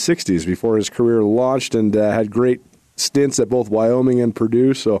 1960s before his career launched, and had great stints at both Wyoming and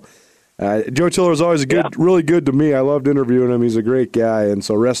Purdue. So Joe Tiller was always really good to me. I loved interviewing him. He's a great guy, and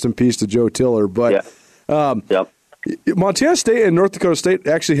so rest in peace to Joe Tiller. But Montana State and North Dakota State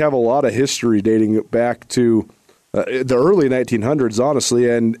actually have a lot of history dating back to the early 1900s, honestly,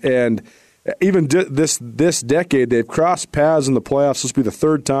 and even this decade, they've crossed paths in the playoffs. This will be the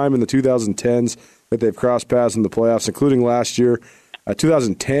third time in the 2010s that they've crossed paths in the playoffs, including last year.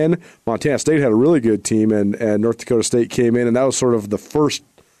 2010, Montana State had a really good team, and North Dakota State came in, and that was sort of the first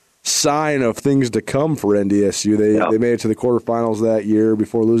sign of things to come for NDSU. They made it to the quarterfinals that year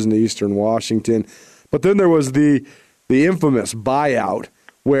before losing to Eastern Washington. But then there was the infamous buyout,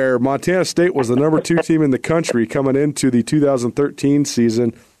 where Montana State was the number 2 team in the country coming into the 2013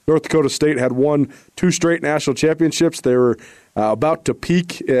 season. North Dakota State had won 2 straight national championships. They were about to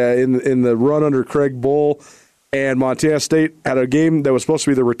peak in the run under Craig Bull, and Montana State had a game that was supposed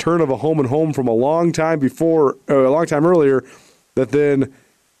to be the return of a home and home from a long time earlier, that then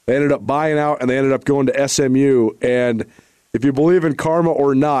they ended up buying out and they ended up going to SMU. And if you believe in karma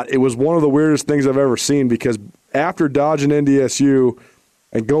or not, it was one of the weirdest things I've ever seen, because after dodging NDSU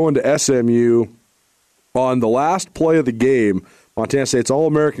and going to SMU, on the last play of the game, Montana State's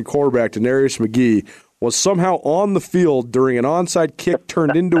All-American quarterback, Denarius McGee, was somehow on the field during an onside kick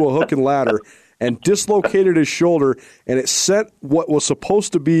turned into a hook and ladder and dislocated his shoulder, and it sent what was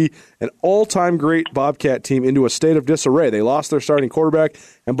supposed to be an all-time great Bobcat team into a state of disarray. They lost their starting quarterback,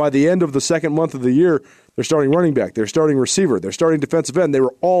 and by the end of the second month of the year, they're starting running back, they're starting receiver, they're starting defensive end. They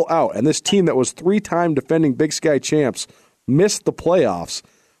were all out, and this team that was 3-time defending Big Sky champs missed the playoffs.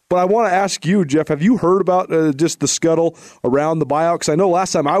 But I want to ask you, Jeff, have you heard about just the scuttle around the buyout? Because I know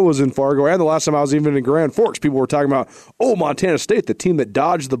last time I was in Fargo and the last time I was even in Grand Forks, people were talking about, Montana State, the team that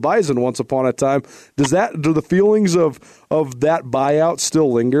dodged the Bison once upon a time. Do the feelings of that buyout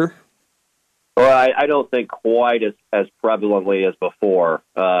still linger? Well, I don't think quite as prevalently as before,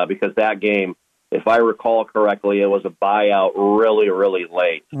 because that game, if I recall correctly, it was a buyout really, really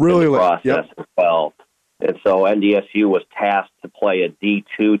late in the process as well. And so NDSU was tasked to play a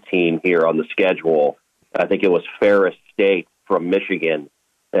D2 team here on the schedule. I think it was Ferris State from Michigan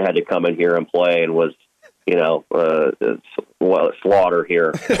that had to come in here and play, and was, slaughter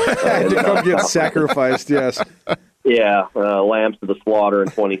here. To come get sacrificed, yes. Yeah, lambs to the slaughter in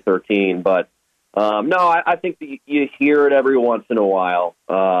 2013. But no, I think that you hear it every once in a while.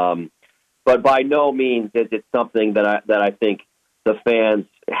 But by no means is it something that I think the fans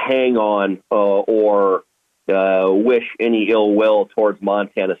hang on or wish any ill will towards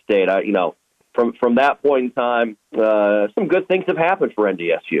Montana State. From that point in time, some good things have happened for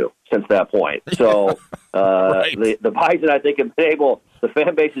NDSU since that point. So right. the Bison, I think, the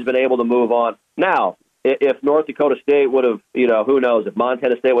fan base has been able to move on. Now, if North Dakota State would have, who knows, if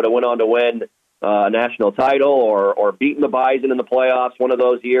Montana State would have went on to win a national title or beaten the Bison in the playoffs one of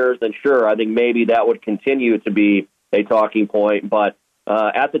those years, then sure, I think maybe that would continue to be a talking point. But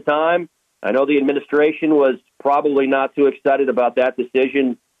at the time, I know the administration was probably not too excited about that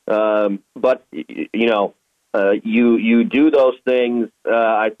decision, but you do those things.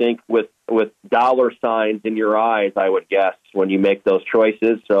 I think with dollar signs in your eyes, I would guess, when you make those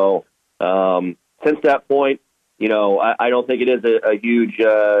choices. So since that point, I don't think it is a huge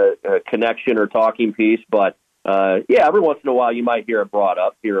connection or talking piece, but every once in a while you might hear it brought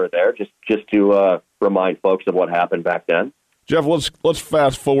up here or there, just to remind folks of what happened back then. Jeff, let's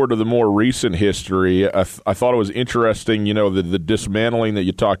fast forward to the more recent history. I thought it was interesting, the dismantling that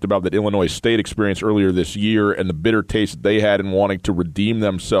you talked about that Illinois State experienced earlier this year, and the bitter taste that they had in wanting to redeem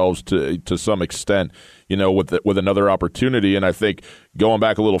themselves to some extent, with another opportunity. And I think going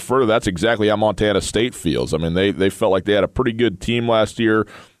back a little further, that's exactly how Montana State feels. I mean, they felt like they had a pretty good team last year,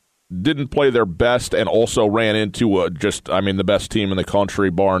 didn't play their best, and also ran into the best team in the country,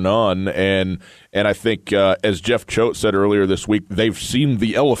 bar none. And I think, as Jeff Choate said earlier this week, they've seen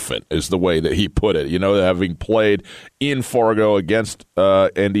the elephant, is the way that he put it. Having played in Fargo against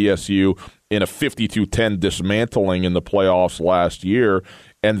NDSU in a 52-10 dismantling in the playoffs last year.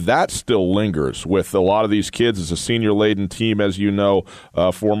 And that still lingers with a lot of these kids. It's a senior-laden team, as you know,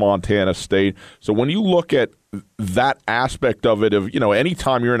 for Montana State. So when you look at that aspect of it,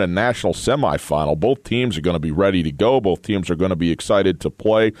 anytime you're in a national semifinal, both teams are going to be ready to go. Both teams are going to be excited to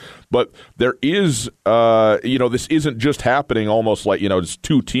play. But there is, this isn't just happening almost like, it's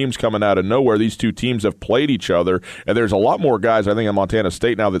two teams coming out of nowhere. These two teams have played each other. And there's a lot more guys, I think, in Montana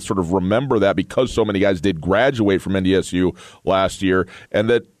State now that sort of remember that, because so many guys did graduate from NDSU last year,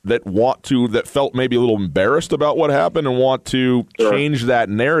 and that felt maybe a little embarrassed about what happened and want to change that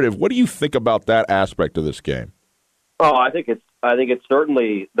narrative. What do you think about that aspect of this game? Oh, I think it's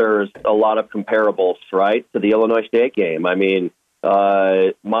certainly, there's a lot of comparables, right, to the Illinois State game. I mean,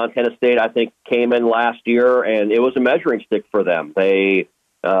 Montana State, I think, came in last year, and it was a measuring stick for them. They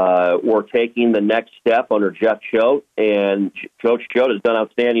were taking the next step under Jeff Choate, and Coach Choate has done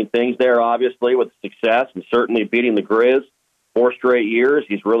outstanding things there, obviously, with success, and certainly beating the Grizz 4 straight years.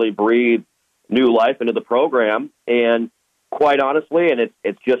 He's really breathed new life into the program, and quite honestly, and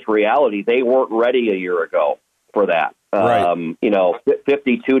it's just reality, they weren't ready a year ago for that. Right.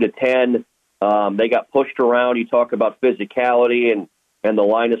 52-10, they got pushed around. You talk about physicality and the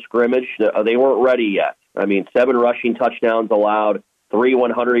line of scrimmage. They weren't ready yet. I mean, 7 rushing touchdowns allowed, 3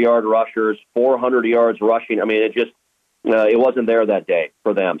 100-yard rushers, 400 yards rushing. I mean, it wasn't there that day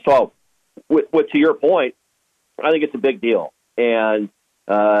for them. So, to your point, I think it's a big deal. And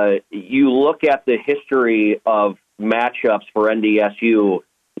you look at the history of matchups for NDSU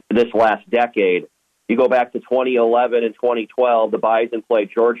this last decade. You go back to 2011 and 2012, the Bison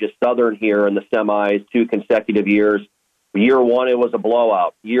played Georgia Southern here in the semis 2 consecutive years. Year one, it was a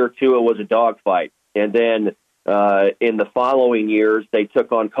blowout. Year two, it was a dogfight. And then in the following years, they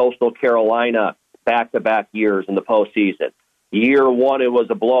took on Coastal Carolina back-to-back years in the postseason. Year one, it was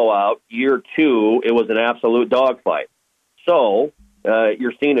a blowout. Year two, it was an absolute dogfight. So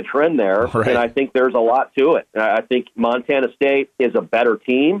you're seeing a trend there, right. And I think there's a lot to it. I think Montana State is a better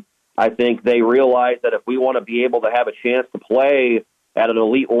team. I think they realize that if we want to be able to have a chance to play at an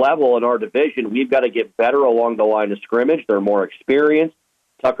elite level in our division, we've got to get better along the line of scrimmage. They're more experienced.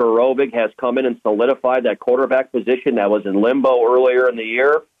 Tucker Rovig has come in and solidified that quarterback position that was in limbo earlier in the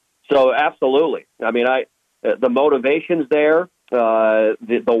year. So absolutely. I mean, the motivation's there.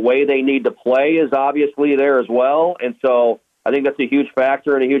 The way they need to play is obviously there as well. And so I think that's a huge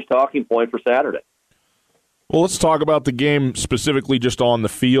factor and a huge talking point for Saturday. Well, let's talk about the game specifically just on the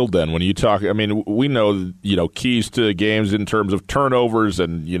field then. When you talk, I mean, we know, keys to games in terms of turnovers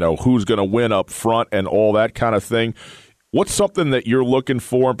and, who's going to win up front and all that kind of thing. What's something that you're looking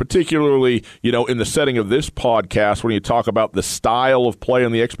for, and particularly, in the setting of this podcast, when you talk about the style of play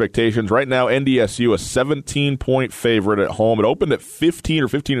and the expectations? Right now, NDSU, a 17-point favorite at home. It opened at 15 or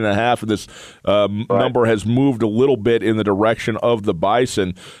 15.5, and this number has moved a little bit in the direction of the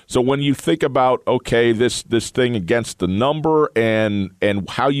Bison. So when you think about, okay, this thing against the number and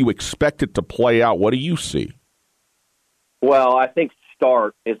how you expect it to play out, what do you see? Well, I think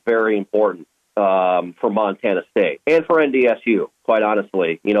start is very important. For Montana State and for NDSU, quite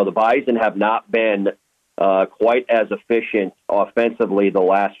honestly. The Bison have not been quite as efficient offensively the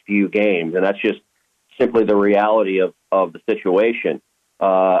last few games, and that's just simply the reality of the situation.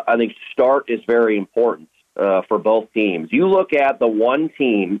 I think start is very important for both teams. You look at the one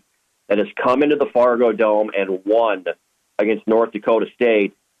team that has come into the Fargo Dome and won against North Dakota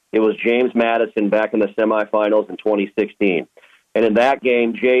State. It was James Madison back in the semifinals in 2016. And in that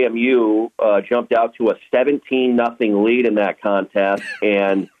game, JMU jumped out to a 17-0 lead in that contest,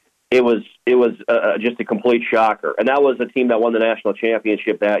 and it was just a complete shocker. And that was a team that won the national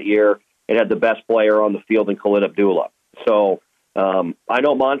championship that year. It had the best player on the field in Khalid Abdullah. So I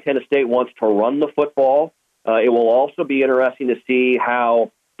know Montana State wants to run the football. It will also be interesting to see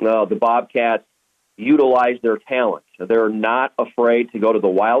how the Bobcats utilize their talent. They're not afraid to go to the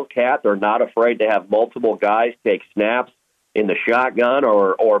Wildcat. They're not afraid to have multiple guys take snaps in the shotgun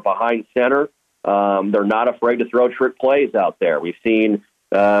or behind center. They're not afraid to throw trick plays out there. We've seen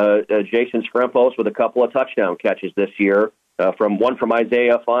Jason Skrempos with a couple of touchdown catches this year, from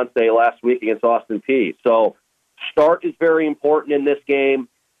Isaiah Fonse last week against Austin Peay. So start is very important in this game.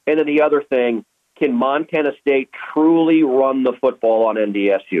 And then the other thing, can Montana State truly run the football on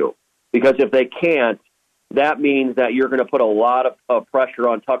NDSU? Because if they can't, that means that you're going to put a lot of pressure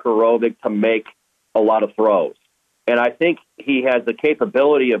on Tucker Rovig to make a lot of throws. And I think he has the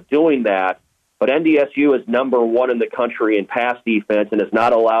capability of doing that, but NDSU is number one in the country in pass defense and has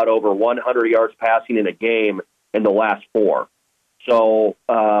not allowed over 100 yards passing in a game in the last 4. So,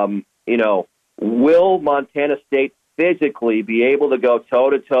 will Montana State physically be able to go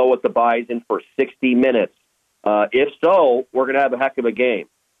toe-to-toe with the Bison for 60 minutes? If so, we're going to have a heck of a game.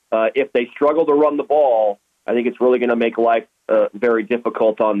 If they struggle to run the ball, I think it's really going to make life very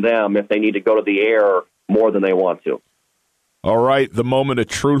difficult on them if they need to go to the air more than they want to. All right, the moment of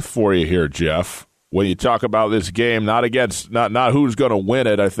truth for you here, Jeff. When you talk about this game, not who's going to win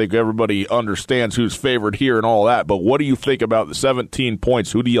it, I think everybody understands who's favored here and all that, but what do you think about the 17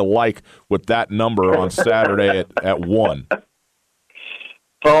 points? Who do you like with that number on Saturday at 1?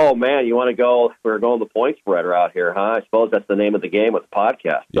 Oh, man, you want to go – we're going the point spreader out here, huh? I suppose that's the name of the game with the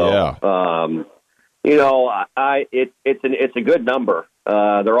podcast. So, yeah. It's a good number.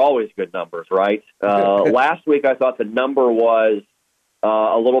 They're always good numbers, right? Last week I thought the number was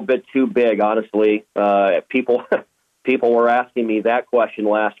a little bit too big, honestly. People were asking me that question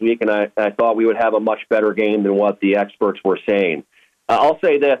last week, and I thought we would have a much better game than what the experts were saying. I'll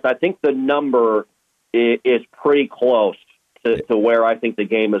say this. I think the number is pretty close to where I think the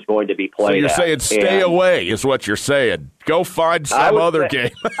game is going to be played. So you're saying stay away is what you're saying. Go find some other game.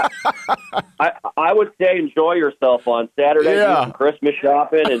 I would say enjoy yourself on Saturday, do some Christmas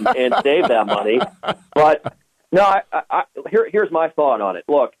shopping, and save that money. But no, here's my thought on it.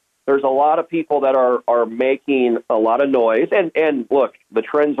 Look, there's a lot of people that are making a lot of noise, and look, the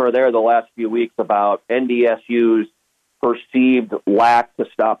trends are there the last few weeks about NDSU's perceived lack to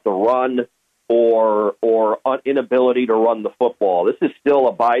stop the run or inability to run the football. This is still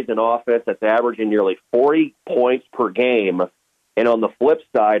a Bison offense that's averaging nearly 40 points per game. And on the flip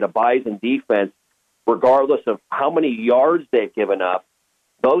side, a Bison defense, regardless of how many yards they've given up,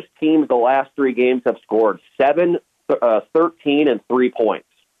 those teams the last 3 games have scored 7, 13, and 3 points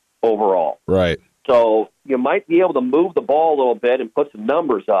overall. Right. So you might be able to move the ball a little bit and put some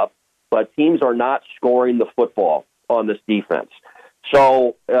numbers up, but teams are not scoring the football on this defense.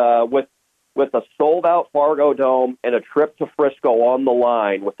 So with a sold-out Fargo Dome and a trip to Frisco on the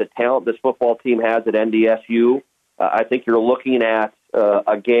line with the talent this football team has at NDSU, I think you're looking at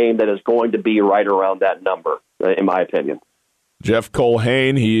a game that is going to be right around that number, in my opinion. Jeff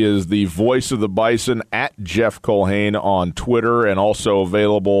Culhane, he is the voice of the Bison at Jeff Culhane on Twitter, and also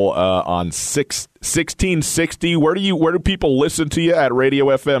available on 1660. Where do people listen to you at Radio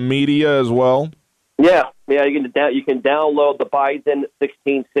FM Media as well? Yeah, you can download the Bison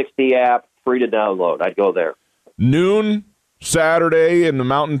 1660 app, free to download. I'd go there. Noon Saturday in the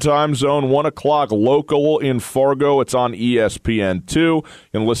Mountain Time Zone, 1 o'clock local in Fargo. It's on ESPN2. You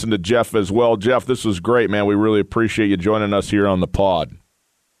can listen to Jeff as well. Jeff, this was great, man. We really appreciate you joining us here on the pod.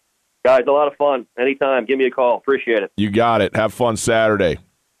 Guys, a lot of fun. Anytime, give me a call. Appreciate it. You got it. Have fun Saturday.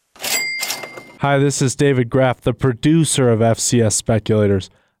 Hi, this is David Graff, the producer of FCS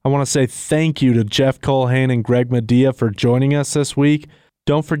Speculators. I want to say thank you to Jeff Culhane and Greg Medea for joining us this week.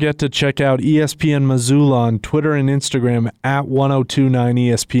 Don't forget to check out ESPN Missoula on Twitter and Instagram at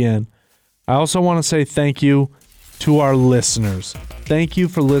 1029ESPN. I also want to say thank you to our listeners. Thank you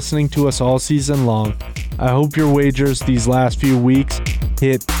for listening to us all season long. I hope your wagers these last few weeks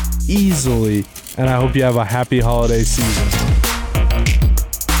hit easily, and I hope you have a happy holiday season.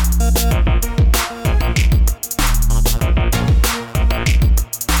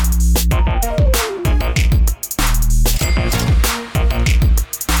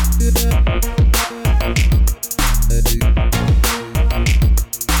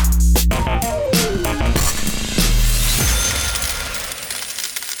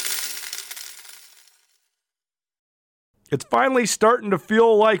 It's finally starting to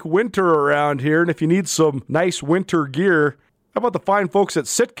feel like winter around here, and if you need some nice winter gear, how about the fine folks at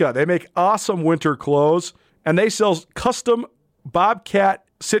Sitka? They make awesome winter clothes, and they sell custom Bobcat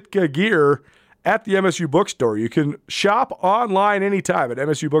Sitka gear at the MSU Bookstore. You can shop online anytime at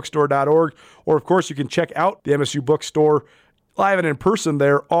msubookstore.org, or of course you can check out the MSU Bookstore live and in person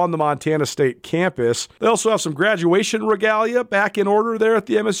there on the Montana State campus. They also have some graduation regalia back in order there at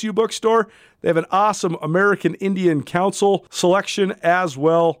the MSU Bookstore. They have an awesome American Indian Council selection as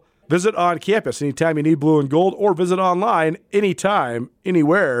well. Visit on campus anytime you need blue and gold, or visit online anytime,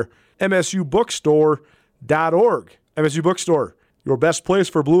 anywhere, msubookstore.org. MSU Bookstore, your best place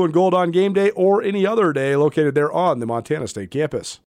for blue and gold on game day or any other day, located there on the Montana State campus.